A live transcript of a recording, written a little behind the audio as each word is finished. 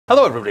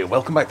Hello everybody,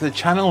 welcome back to the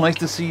channel, nice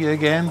to see you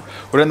again.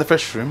 We're in the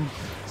fish room,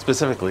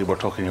 specifically we're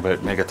talking about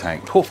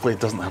Megatank. Hopefully it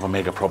doesn't have a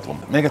mega problem.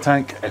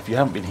 Megatank, if you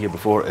haven't been here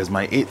before, is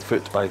my 8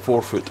 foot by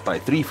 4 foot by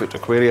 3 foot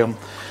aquarium.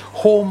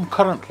 Home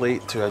currently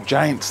to a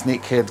giant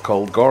snakehead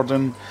called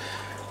Gordon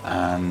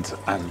and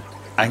an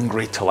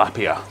angry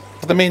tilapia.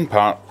 For the main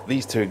part,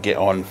 these two get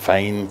on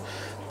fine.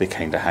 They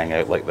kind of hang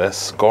out like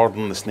this.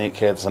 Gordon, the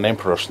snakehead, is an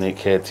emperor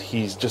snakehead.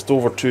 He's just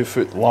over 2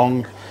 foot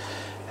long.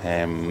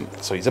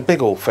 So he's a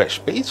big old fish,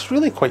 but he's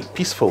really quite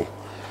peaceful.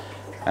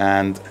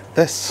 And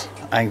this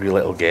angry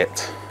little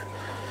get,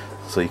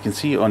 so you can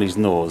see on his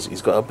nose,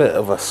 he's got a bit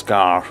of a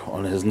scar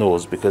on his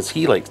nose because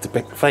he likes to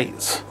pick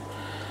fights.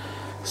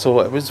 So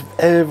it was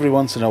every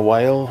once in a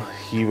while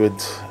he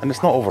would, and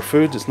it's not over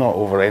food, it's not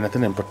over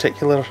anything in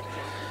particular,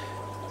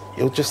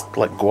 he'll just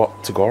like go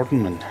up to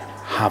Gordon and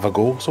have a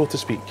go, so to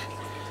speak.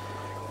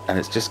 And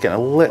it's just getting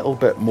a little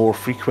bit more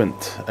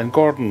frequent, and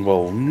Gordon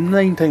will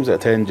 9 times out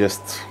of 10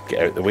 just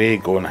get out of the way,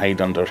 go and hide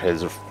under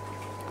his,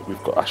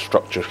 we've got a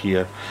structure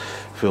here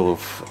full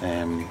of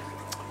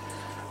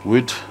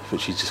wood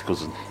which he just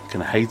goes and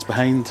kind of hides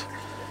behind.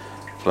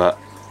 But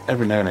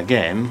every now and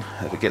again,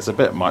 if it gets a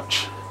bit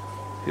much,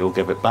 he'll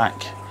give it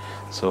back.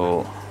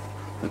 So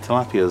the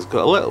tilapia's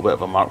got a little bit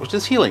of a mark, which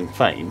is healing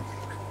fine.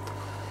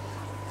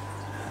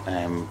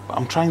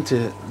 I'm trying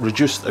to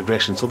reduce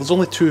aggression, so there's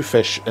only 2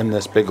 fish in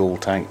this big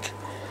old tank,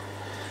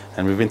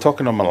 and we've been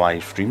talking on my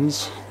live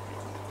streams.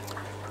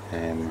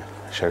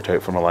 Shout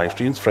out for my live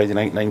streams, Friday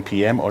night 9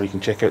 PM, or you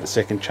can check out the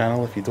second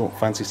channel if you don't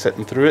fancy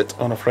sitting through it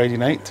on a Friday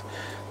night.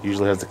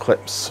 Usually has the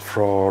clips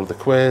for the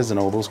quiz and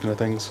all those kind of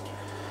things.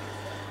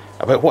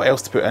 About what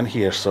else to put in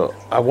here, so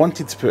I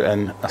wanted to put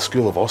in a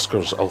school of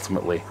Oscars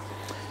ultimately.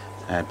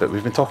 But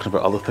we've been talking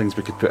about other things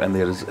we could put in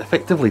there as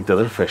effectively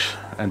dither fish,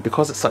 and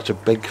because it's such a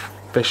big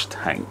fish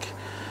tank,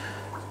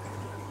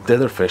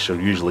 dither fish are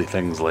usually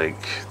things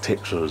like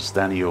tetras,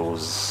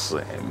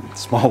 danios,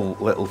 small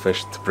little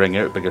fish to bring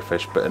out bigger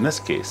fish, but in this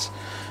case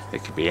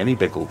it could be any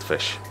big old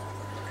fish.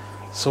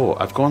 So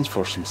I've gone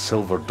for some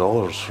silver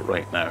dollars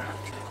right now.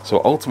 So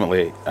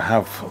ultimately I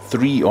have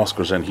 3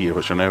 Oscars in here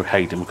which are now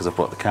hiding because I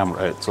brought the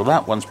camera out, so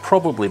that one's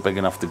probably big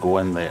enough to go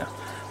in there.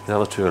 The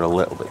other 2 are a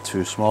little bit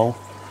too small.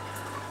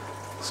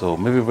 So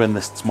maybe when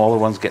the smaller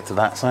ones get to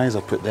that size,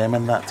 I'll put them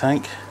in that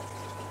tank.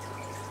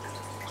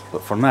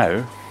 But for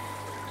now,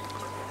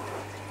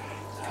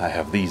 I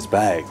have these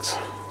bags.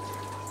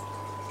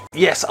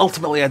 Yes,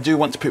 ultimately I do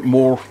want to put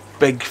more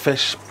big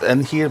fish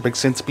in here, big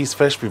centipede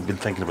fish. We've been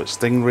thinking about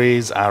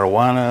stingrays,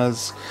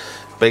 arowanas,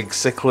 big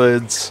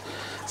cichlids,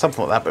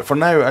 something like that. But for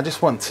now, I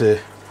just want to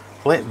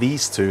let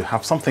these 2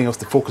 have something else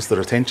to focus their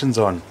attentions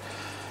on.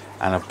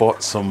 And I've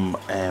bought some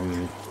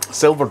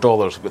silver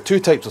dollars. We've got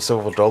 2 types of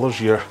silver dollars.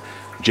 Your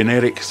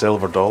generic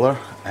silver dollar.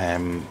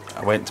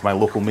 I went to my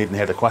local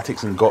Maidenhead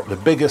Aquatics and got the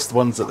biggest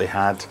ones that they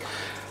had.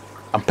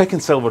 I'm picking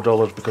silver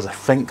dollars because I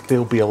think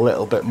they'll be a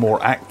little bit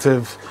more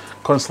active,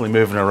 constantly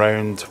moving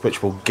around,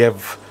 which will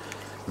give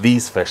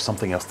these fish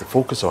something else to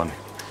focus on,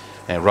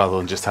 rather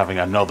than just having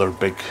another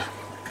big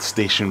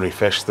stationary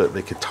fish that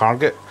they could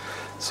target.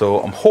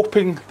 So I'm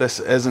hoping this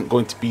isn't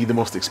going to be the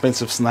most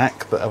expensive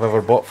snack that I've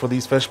ever bought for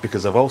these fish,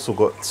 because I've also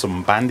got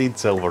some banded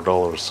silver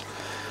dollars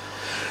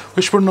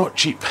which were not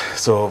cheap.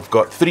 So I've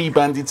got 3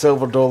 banded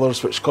silver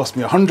dollars which cost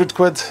me 100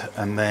 quid,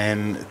 and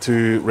then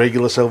 2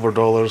 regular silver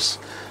dollars,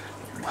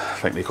 I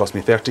think they cost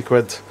me 30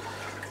 quid.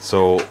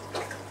 So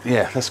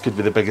yeah, this could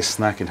be the biggest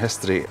snack in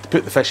history. To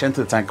put the fish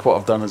into the tank, what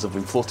I've done is I've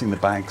been floating the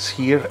bags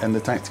here in the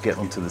tank to get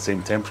them to the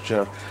same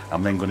temperature.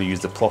 I'm then going to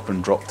use the plop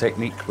and drop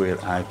technique,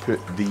 where I put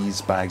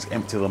these bags,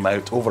 empty them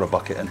out over a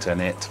bucket into a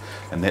net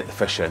and net the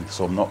fish in,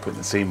 so I'm not putting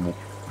the same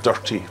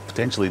dirty,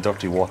 potentially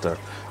dirty water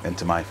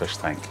into my fish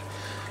tank.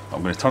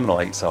 I'm going to turn the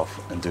lights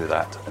off and do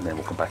that, and then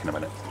we'll come back in a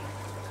minute.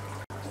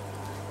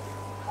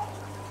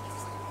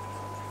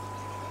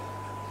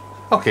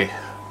 Okay,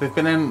 they've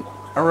been in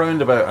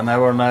around about an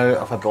hour now.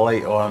 I've had the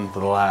light on for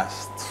the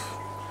last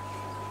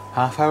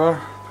half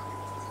hour.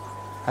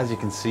 As you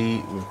can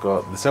see, we've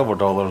got the silver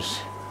dollars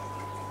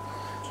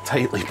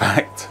tightly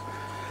packed,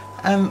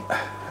 and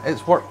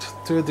it's worked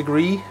to a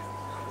degree.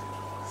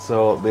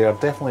 So they are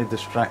definitely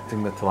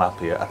distracting the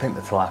tilapia. I think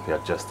the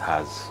tilapia just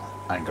has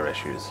anger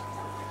issues.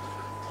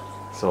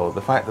 So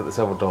the fact that the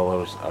silver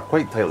dollars are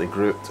quite tightly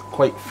grouped,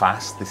 quite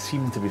fast, they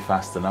seem to be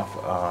fast enough.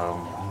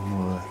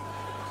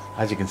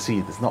 As you can see,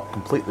 it's not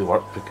completely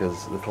worked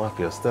because the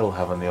tilapia is still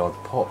having the odd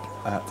pop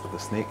at the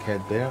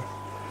snakehead there.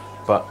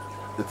 But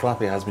the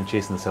tilapia has been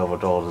chasing the silver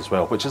dollars as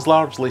well, which is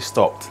largely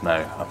stopped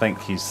now. I think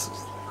he's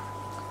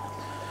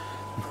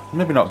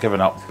maybe not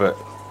given up, but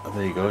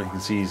there you go. You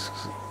can see he's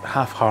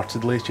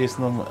half-heartedly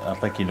chasing them. I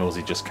think he knows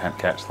he just can't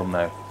catch them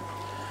now.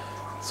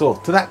 So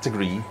to that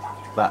degree,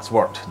 that's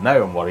worked.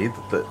 Now I'm worried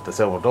that the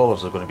silver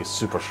dollars are going to be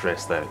super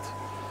stressed out.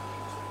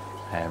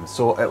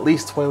 So at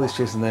least while he's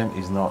chasing them,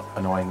 he's not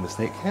annoying the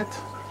snakehead.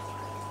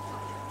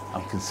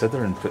 I'm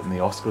considering putting the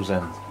Oscars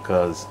in,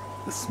 because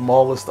the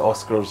smallest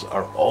Oscars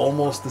are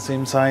almost the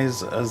same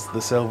size as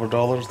the silver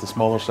dollars, the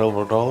smaller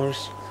silver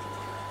dollars.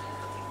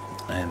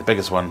 And the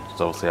biggest one is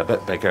obviously a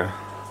bit bigger,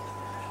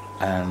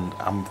 and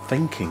I'm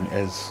thinking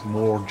is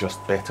more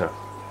just better.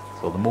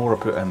 So the more I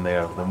put in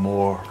there, the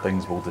more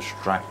things will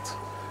distract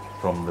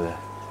from the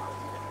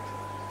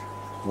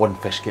one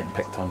fish getting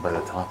picked on by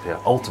the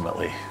tilapia.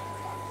 Ultimately,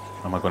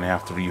 am I going to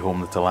have to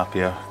rehome the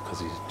tilapia because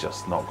he's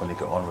just not going to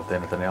get on with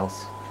anything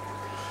else?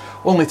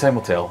 Only time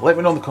will tell. Let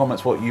me know in the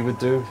comments what you would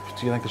do.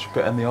 Do you think I should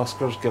put in the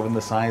Oscars given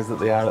the size that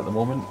they are at the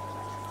moment?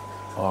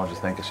 Or do you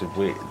think I should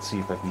wait and see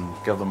if I can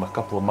give them a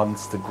couple of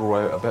months to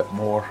grow out a bit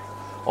more?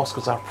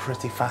 Oscars are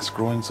pretty fast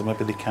growing, so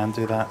maybe they can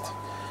do that.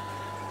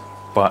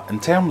 But in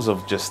terms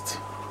of just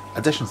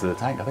additions to the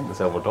tank, I think the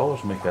silver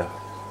dollars make a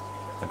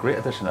great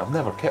addition. I've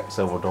never kept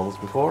silver dollars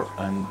before,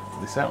 and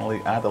they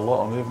certainly add a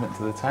lot of movement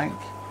to the tank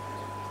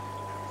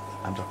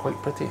and are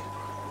quite pretty.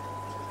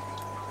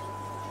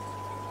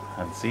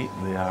 And see,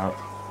 they are,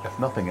 if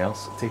nothing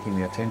else, taking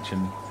the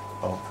attention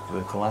of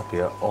the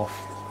tilapia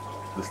off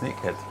the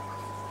snakehead.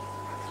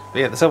 But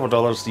yeah, the silver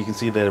dollars, you can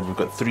see there we've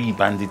got 3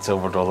 banded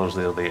silver dollars.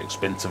 They're the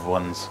expensive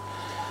ones.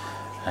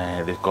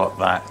 They've got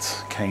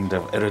that kind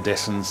of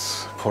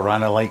iridescence,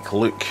 piranha-like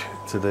look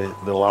to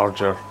the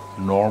larger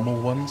normal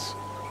ones.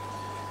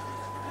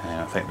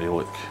 I think they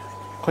look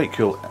quite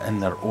cool in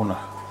their own,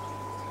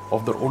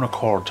 of their own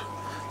accord.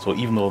 So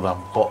even though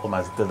I've bought them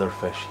as dither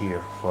fish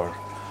here for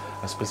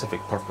a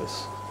specific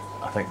purpose,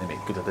 I think they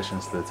make good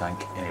additions to the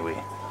tank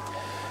anyway.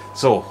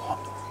 So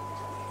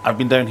I've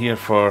been down here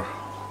for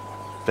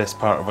best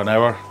part of an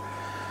hour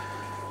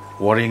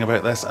worrying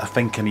about this. I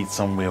think I need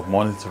some way of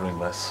monitoring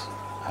this,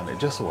 and it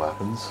just so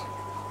happens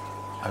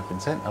I've been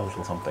sent a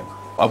little something.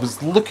 I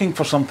was looking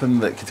for something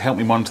that could help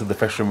me monitor the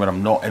fish room when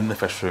I'm not in the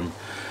fish room,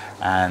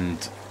 and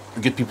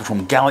the good people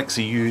from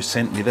Galayou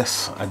sent me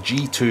this, a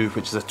G2,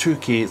 which is a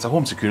 2K, it's a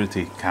home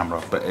security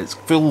camera, but it's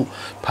full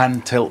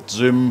pan tilt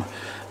zoom,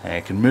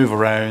 it can move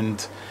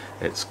around,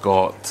 it's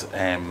got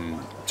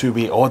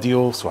two-way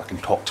audio so I can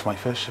talk to my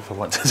fish if I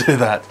want to do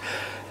that,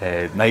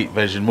 night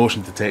vision,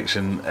 motion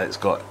detection, it's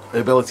got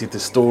the ability to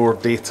store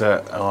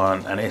data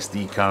on an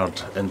SD card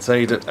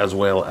inside it, as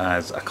well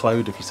as a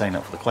cloud if you sign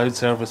up for the cloud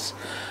service.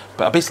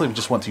 But I basically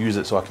just want to use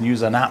it so I can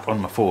use an app on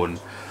my phone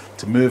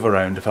to move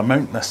around. If I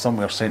mount this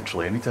somewhere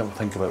centrally, I need to have a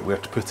think about where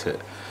to put it.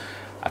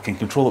 I can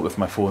control it with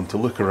my phone to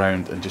look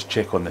around and just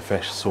check on the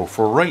fish. So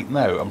for right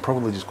now, I'm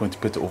probably just going to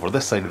put it over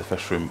this side of the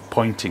fish room,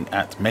 pointing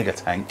at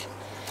Megatank,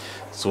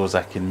 so as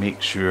I can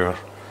make sure,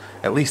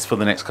 at least for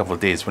the next couple of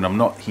days when I'm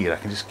not here, I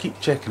can just keep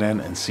checking in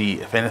and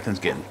see if anything's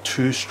getting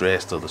too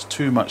stressed or there's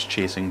too much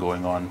chasing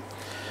going on.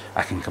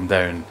 I can come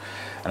down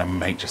and I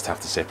might just have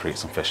to separate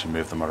some fish and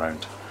move them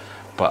around.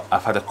 But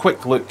I've had a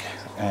quick look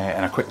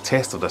and a quick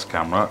test of this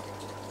camera.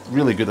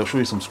 Really good. I'll show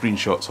you some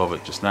screenshots of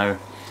it just now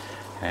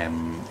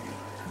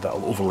that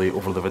I'll overlay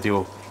over the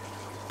video,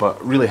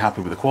 but really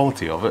happy with the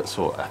quality of it,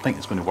 so I think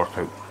it's going to work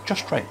out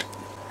just right.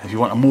 If you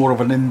want a more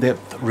of an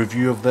in-depth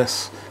review of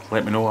this,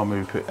 let me know. I'll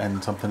maybe put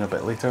in something a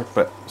bit later,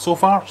 but so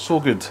far so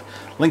good.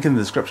 Link in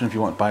the description if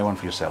you want to buy one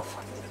for yourself.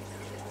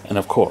 And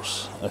of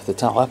course, if the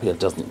tilapia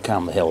doesn't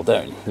calm the hell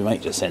down, we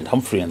might just send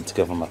Humphrey in to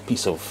give him a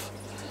piece of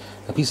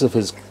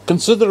his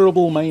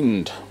considerable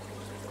mind.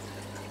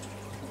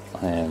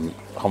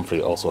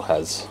 Humphrey also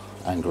has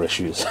anger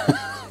issues.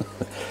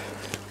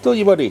 Don't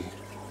you, buddy?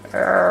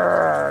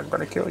 I'm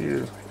gonna kill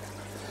you.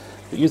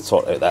 But you'd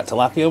sort out that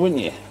tilapia,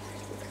 wouldn't you?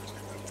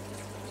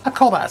 I'd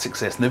call that a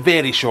success in the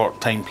very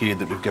short time period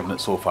that we've given it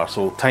so far.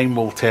 So time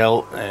will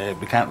tell.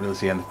 We can't really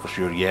say anything for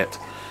sure yet.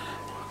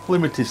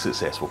 Limited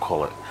success, we'll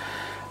call it.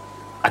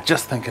 I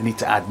just think I need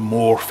to add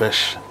more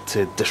fish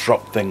to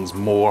disrupt things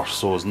more,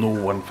 so as no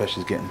one fish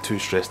is getting too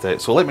stressed out.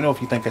 So let me know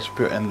if you think I should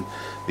put in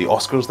the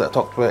Oscars that I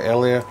talked about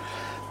earlier.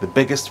 The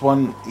biggest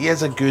one, he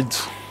is a good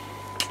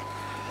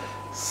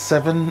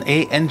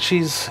 7-8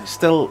 inches.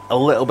 Still a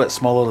little bit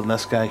smaller than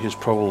this guy, who's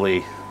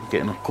probably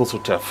getting closer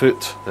to a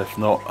foot, if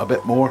not a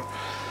bit more.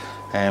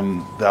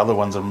 The other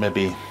ones are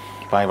maybe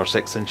 5 or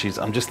 6 inches.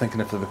 I'm just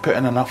thinking if they put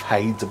in enough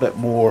hides, a bit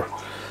more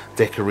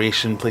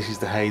decoration, places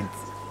to hide,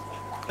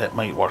 it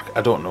might work.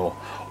 I don't know.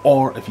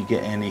 Or if you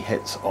get any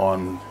hits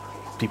on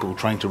people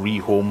trying to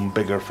rehome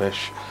bigger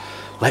fish,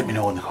 let me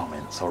know in the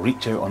comments. I'll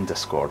reach out on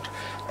Discord.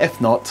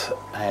 If not,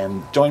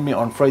 join me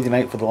on Friday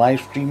night for the live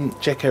stream.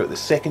 Check out the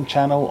second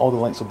channel. All the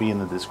links will be in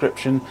the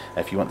description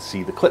if you want to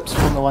see the clips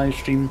from the live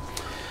stream.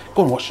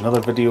 Go and watch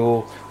another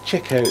video.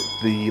 Check out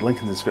the link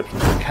in the description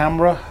for the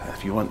camera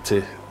if you want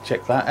to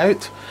check that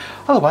out.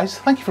 Otherwise,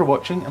 thank you for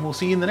watching, and we'll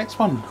see you in the next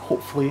one.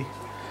 Hopefully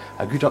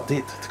a good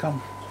update to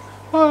come.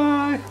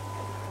 Bye!